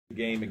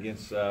Game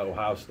against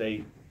Ohio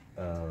State,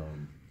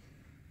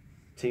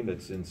 team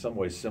that's in some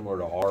ways similar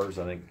to ours.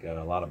 I think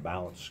a lot of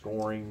balanced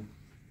scoring.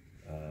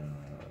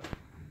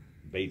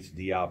 Bates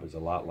Diop is a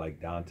lot like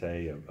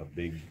Dante, a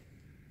big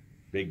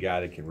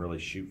guy that can really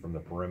shoot from the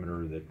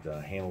perimeter,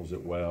 that handles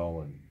it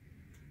well and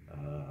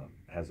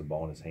has the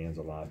ball in his hands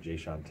a lot.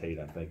 Jayshawn Tate,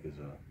 I think, is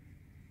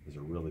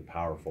a really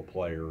powerful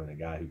player and a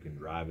guy who can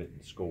drive it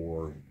and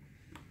score, and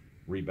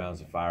rebounds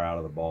the fire out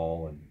of the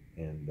ball,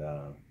 and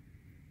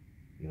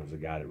you know, is a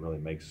guy that really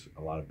makes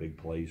a lot of big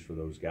plays for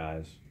those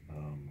guys.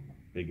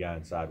 Big guy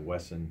inside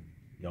Wesson,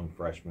 young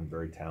freshman,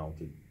 very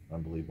talented,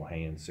 unbelievable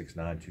hands, 6'9",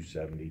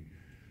 270,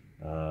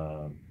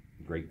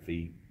 great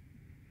feet.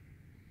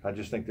 I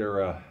just think they're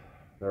a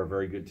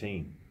very good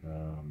team.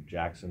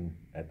 Jackson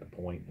at the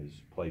point has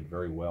played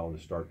very well to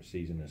start the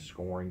season as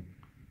scoring.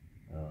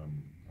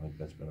 I think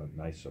that's been a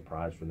nice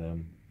surprise for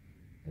them.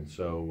 And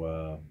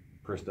so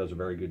Chris does a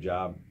very good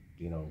job.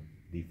 You know,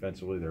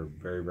 defensively, they're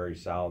very, very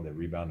solid. They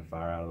rebound the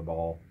fire out of the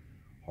ball,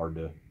 hard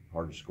to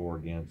score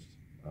against.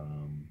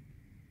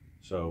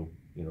 So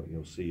you know,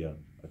 you'll see a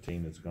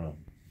team that's gonna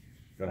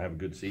have a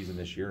good season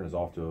this year and is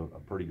off to a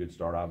pretty good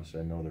start. Obviously,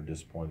 I know they're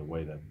disappointed the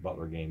way that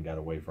Butler game got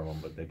away from them,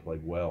 but they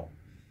played well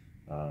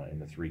in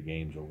the 3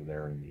 games over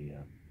there in the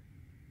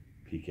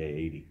PK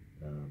 80,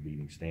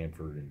 beating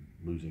Stanford and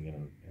losing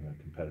in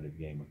a competitive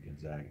game with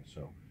Gonzaga.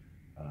 So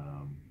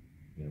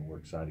you know, we're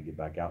excited to get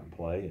back out and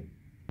play, and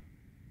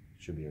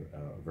should be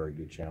a very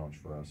good challenge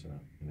for us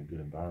in a good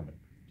environment.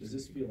 Does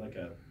this feel like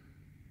a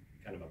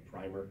kind of a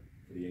primer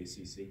for the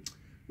ACC?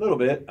 A little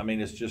bit. I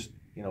mean, it's just,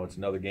 you know, it's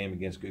another game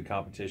against good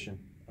competition.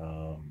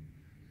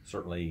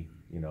 Certainly,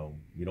 you know,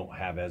 you don't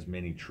have as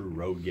many true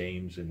road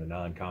games in the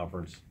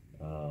non-conference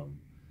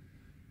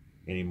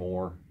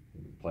anymore.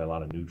 We play a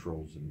lot of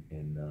neutrals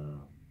and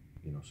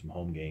you know, some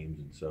home games,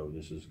 and so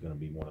this is going to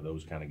be one of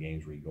those kind of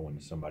games where you go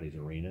into somebody's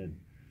arena and,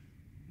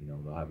 you know,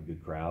 they'll have a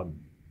good crowd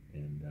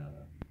and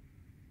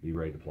be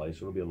ready to play. So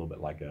it'll be a little bit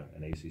like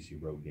an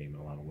ACC road game in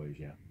a lot of ways,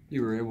 yeah.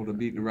 You were able to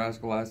beat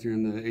Nebraska last year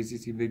in the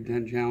ACC Big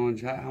Ten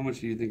Challenge. How much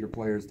do you think your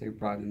players take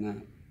pride in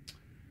that?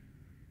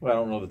 Well, I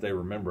don't know that they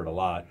remember it a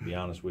lot, to be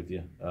honest with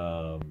you.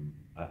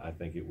 I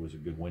think it was a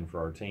good win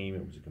for our team.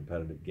 It was a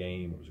competitive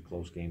game. It was a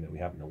close game that we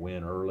happened to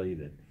win early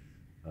that,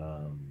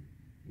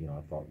 you know,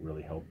 I thought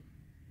really helped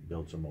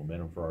build some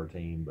momentum for our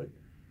team. But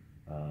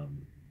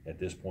at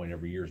this point,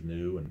 every year's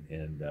new,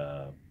 and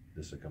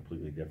this is a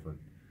completely different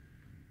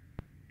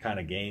kind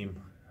of game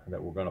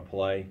that we're going to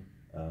play.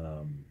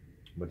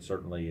 But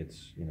certainly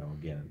it's, you know,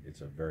 again,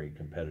 it's a very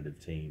competitive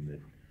team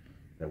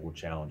that will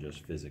challenge us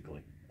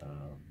physically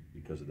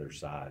because of their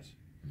size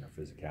and their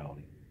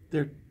physicality.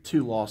 There are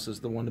 2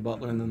 losses, the one to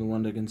Butler and then the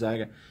one to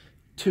Gonzaga.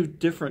 2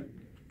 different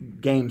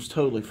games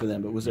totally for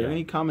them, but was there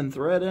any common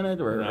thread in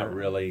it? Or not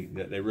really.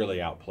 They really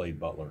outplayed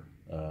Butler,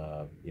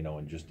 you know,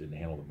 and just didn't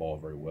handle the ball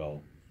very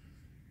well,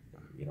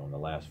 you know, in the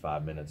last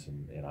 5 minutes,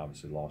 and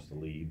obviously lost the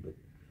lead. But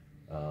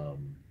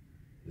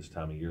this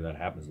time of year that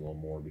happens a little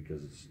more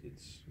because it's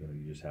you know,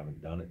 you just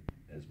haven't done it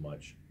as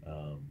much.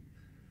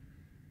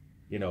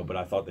 You know, but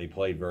I thought they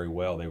played very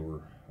well. They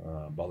were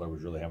Butler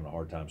was really having a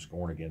hard time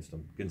scoring against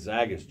them.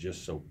 Gonzaga's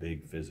just so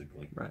big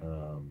physically. Right.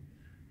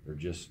 They're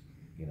just,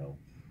 you know,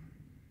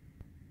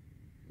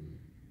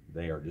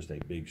 they are just a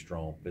big,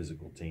 strong,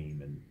 physical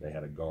team, and they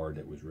had a guard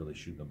that was really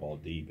shooting the ball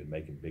deep and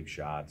making big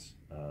shots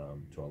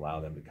to allow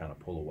them to kind of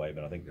pull away.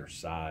 But I think their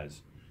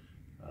size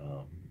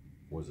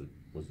was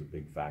a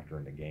big factor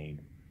in the game.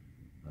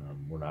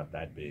 We're not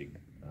that big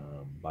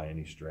by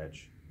any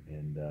stretch,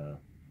 and there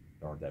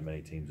aren't that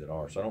many teams that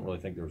are. So I don't really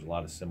think there was a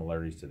lot of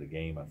similarities to the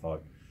game. I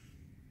thought,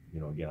 you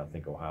know, again, I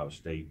think Ohio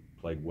State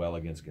played well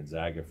against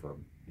Gonzaga for,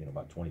 you know,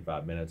 about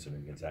 25 minutes, and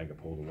then Gonzaga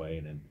pulled away.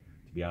 And then,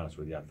 to be honest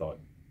with you, I thought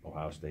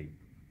Ohio State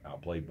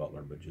outplayed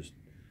Butler, but just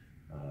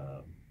you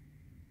know,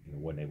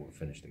 wasn't able to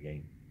finish the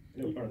game.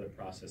 I know part of the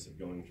process of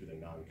going through the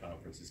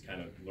non-conference is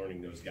kind of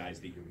learning those guys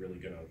that you're really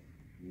going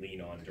to lean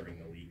on during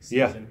the league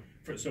season.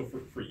 Yeah. So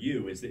for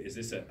you, is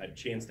this a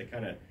chance to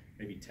kind of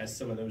maybe test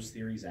some of those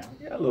theories out?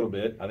 Yeah, a little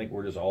bit. I think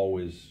we're just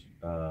always,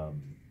 you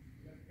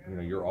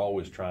know, you're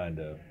always trying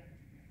to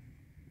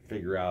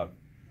figure out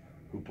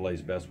who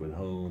plays best with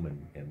whom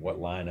and what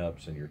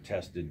lineups, and you're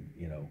tested,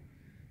 you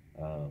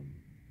know.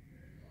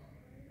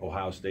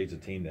 Ohio State's a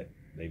team that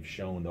they've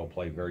shown they'll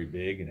play very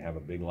big and have a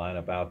big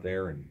lineup out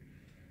there, and,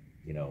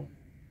 you know,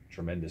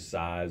 tremendous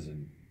size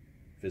and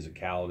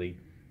physicality,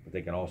 but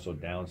they can also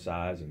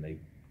downsize, and they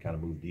kind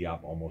of move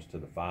Diop almost to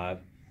the 5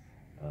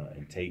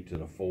 and Tate to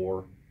the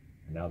 4.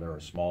 And now they're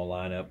a small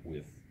lineup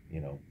with,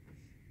 you know,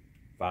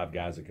 5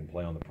 guys that can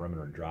play on the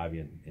perimeter and drive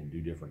you and do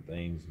different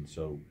things. And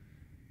so,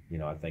 you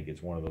know, I think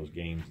it's one of those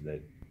games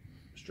that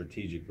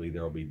strategically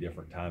there will be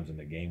different times in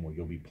the game where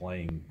you'll be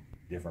playing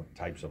different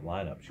types of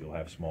lineups. You'll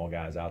have small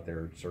guys out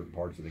there at certain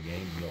parts of the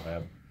game, and you'll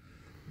have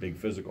big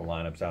physical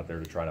lineups out there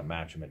to try to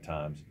match them at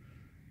times.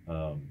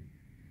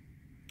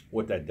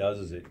 What that does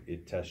is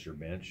it tests your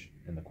bench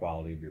and the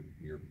quality of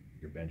your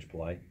bench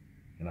play,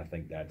 and I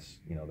think that's,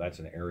 you know, that's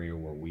an area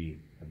where we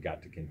have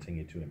got to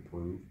continue to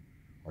improve.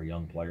 our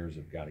young players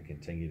have got to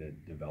continue to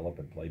develop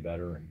and play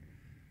better, and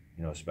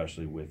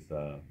especially with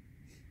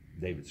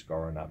David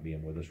Scarra not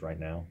being with us right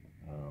now.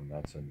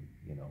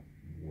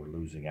 We're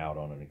losing out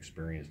on an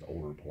experienced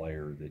older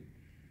player that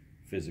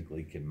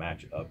physically can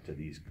match up to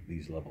these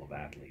level of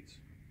athletes.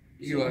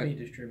 You seem to be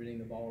distributing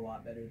the ball a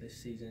lot better this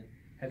season.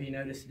 Have you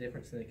noticed a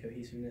difference in the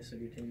cohesiveness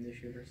of your team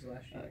this year versus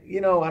last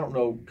year? I don't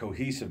know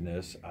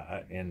cohesiveness,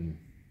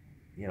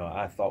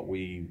 I thought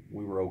we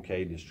were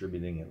okay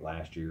distributing it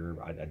last year.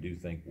 I do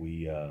think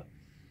we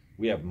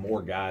have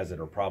more guys that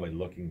are probably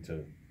looking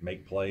to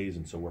make plays,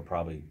 and so we're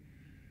probably,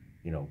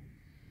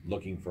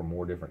 looking for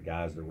more different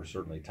guys. There were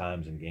certainly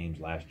times in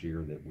games last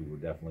year that we were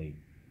definitely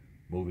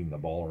moving the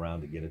ball around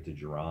to get it to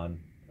Jerron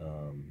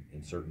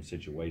in certain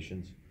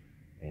situations.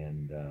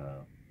 And,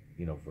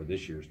 for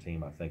this year's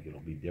team, I think it'll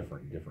be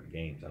different in different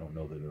games. I don't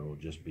know that it'll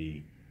just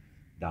be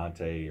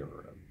Dante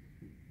or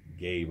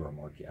Gabe or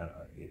Marquis.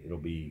 It'll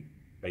be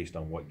based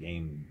on what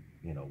game,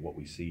 what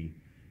we see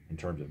in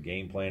terms of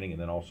game planning,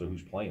 and then also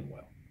who's playing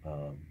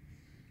well.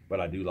 But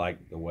I do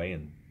like the way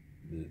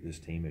this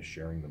team is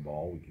sharing the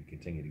ball. We can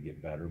continue to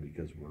get better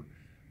because we're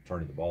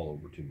turning the ball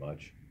over too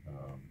much.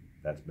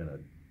 That's been a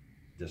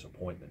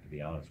disappointment, to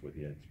be honest with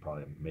you. It's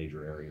probably a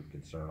major area of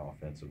concern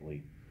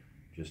offensively.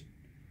 Just,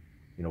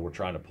 we're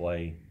trying to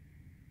play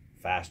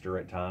faster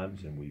at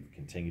times, and we've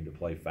continued to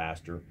play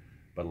faster.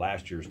 But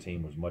last year's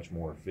team was much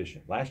more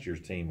efficient. Last year's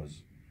team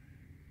was,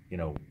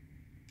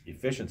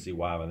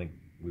 efficiency-wise, I think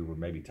we were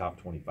maybe top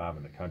 25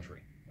 in the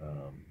country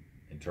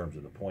in terms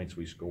of the points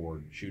we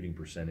scored, shooting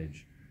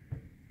percentage,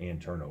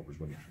 and turnovers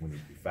when you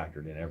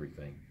factored in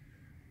everything.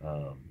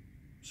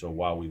 So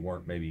while we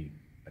weren't maybe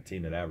a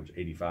team that averaged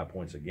 85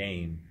 points a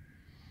game,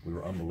 we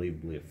were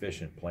unbelievably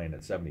efficient playing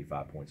at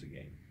 75 points a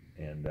game.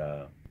 And,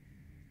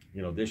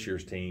 this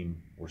year's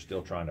team, we're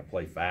still trying to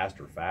play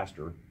faster,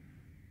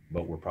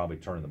 but we're probably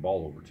turning the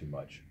ball over too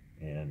much.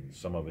 And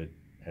some of it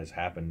has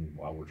happened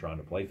while we're trying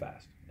to play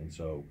fast. And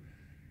so,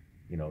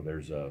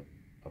 there's a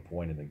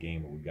point in the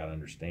game where we've got to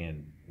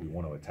understand we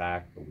want to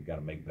attack, but we've got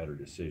to make better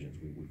decisions.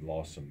 We've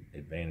lost some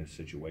advantage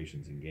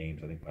situations in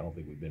games. I don't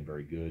think we've been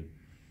very good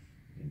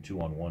in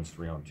 2-on-1s,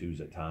 3-on-2s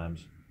at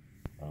times.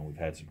 We've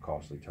had some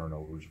costly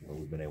turnovers where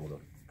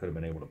could have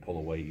been able to pull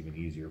away even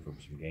easier from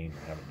some games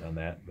and haven't done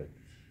that. But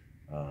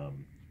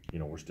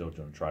we're still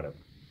going to try to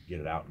get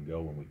it out and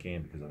go when we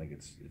can, because I think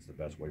it's the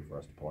best way for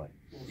us to play.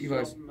 Will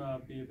Shelton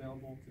be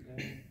available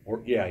today?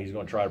 Yeah, he's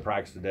going to try to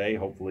practice today.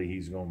 Hopefully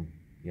he's going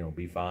to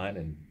be fine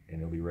and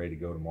he'll be ready to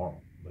go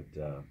tomorrow. But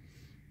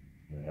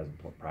he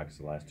hasn't practiced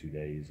the last 2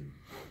 days, and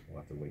we'll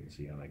have to wait and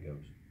see how that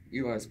goes.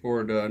 Eli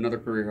scored another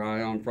career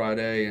high on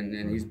Friday,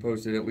 and he's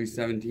posted at least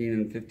 17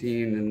 and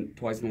 15, and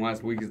twice in the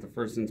last week is the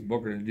first since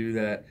Booker to do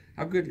that.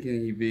 How good can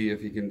he be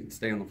if he can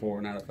stay on the floor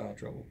and out of foul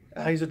trouble?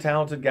 He's a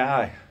talented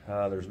guy.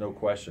 There's no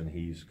question.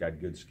 He's got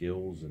good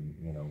skills, and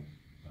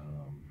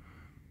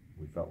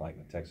we felt like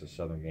in the Texas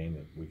Southern game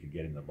that we could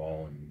get him the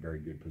ball in very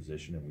good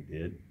position, and we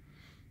did.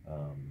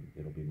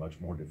 It'll be much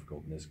more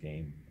difficult in this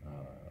game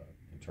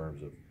in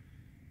terms of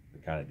the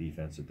kind of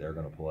defense that they're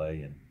going to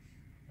play, and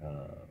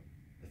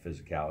the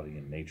physicality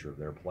and nature of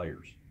their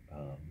players.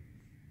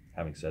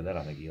 Having said that,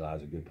 I think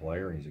Eli's a good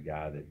player, and he's a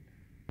guy that,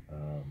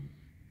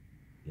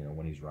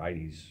 when he's right,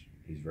 he's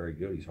very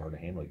good. He's hard to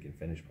handle. He can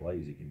finish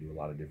plays. He can do a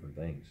lot of different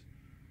things.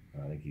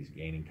 I think he's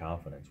gaining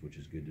confidence, which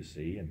is good to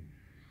see, and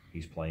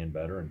he's playing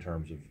better in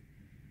terms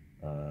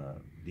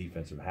of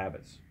defensive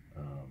habits.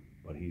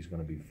 But he's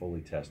going to be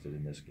fully tested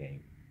in this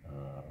game.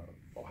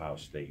 Ohio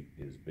State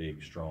is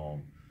big,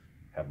 strong,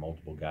 have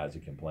multiple guys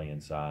that can play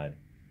inside.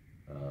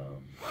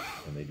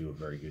 And they do a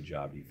very good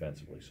job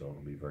defensively, so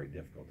it'll be very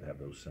difficult to have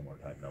those similar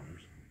type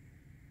numbers.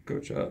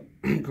 Coach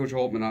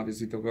Holtman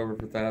obviously took over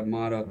for Thad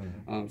Matta.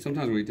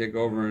 Sometimes when you take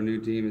over a new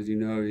team, as you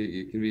know,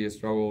 it can be a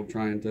struggle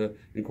trying to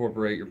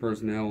incorporate your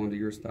personnel into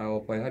your style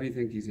of play. How do you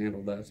think he's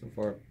handled that so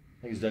far?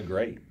 I think he's done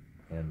great,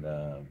 and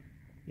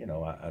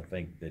I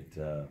think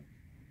that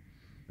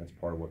that's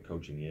part of what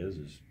coaching is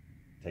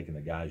taking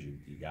the guys you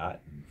got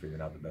and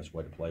figuring out the best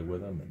way to play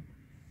with them, and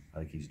I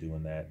think he's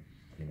doing that,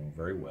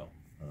 very well.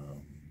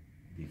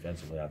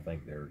 Defensively, I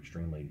think they're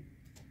extremely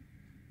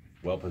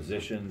well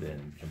positioned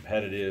and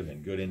competitive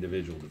and good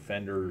individual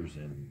defenders,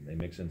 and they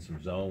mix in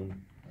some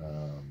zone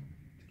to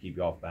keep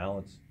you off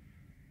balance.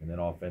 And then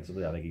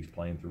offensively, I think he's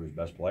playing through his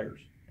best players,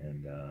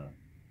 and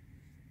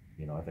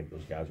I think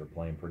those guys are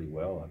playing pretty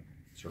well. I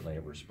certainly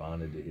have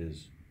responded to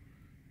his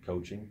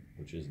coaching,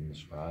 which isn't a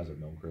surprise. I've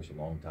known Chris a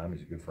long time.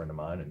 He's a good friend of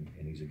mine,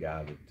 and he's a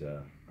guy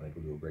that I think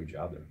will do a great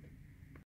job there.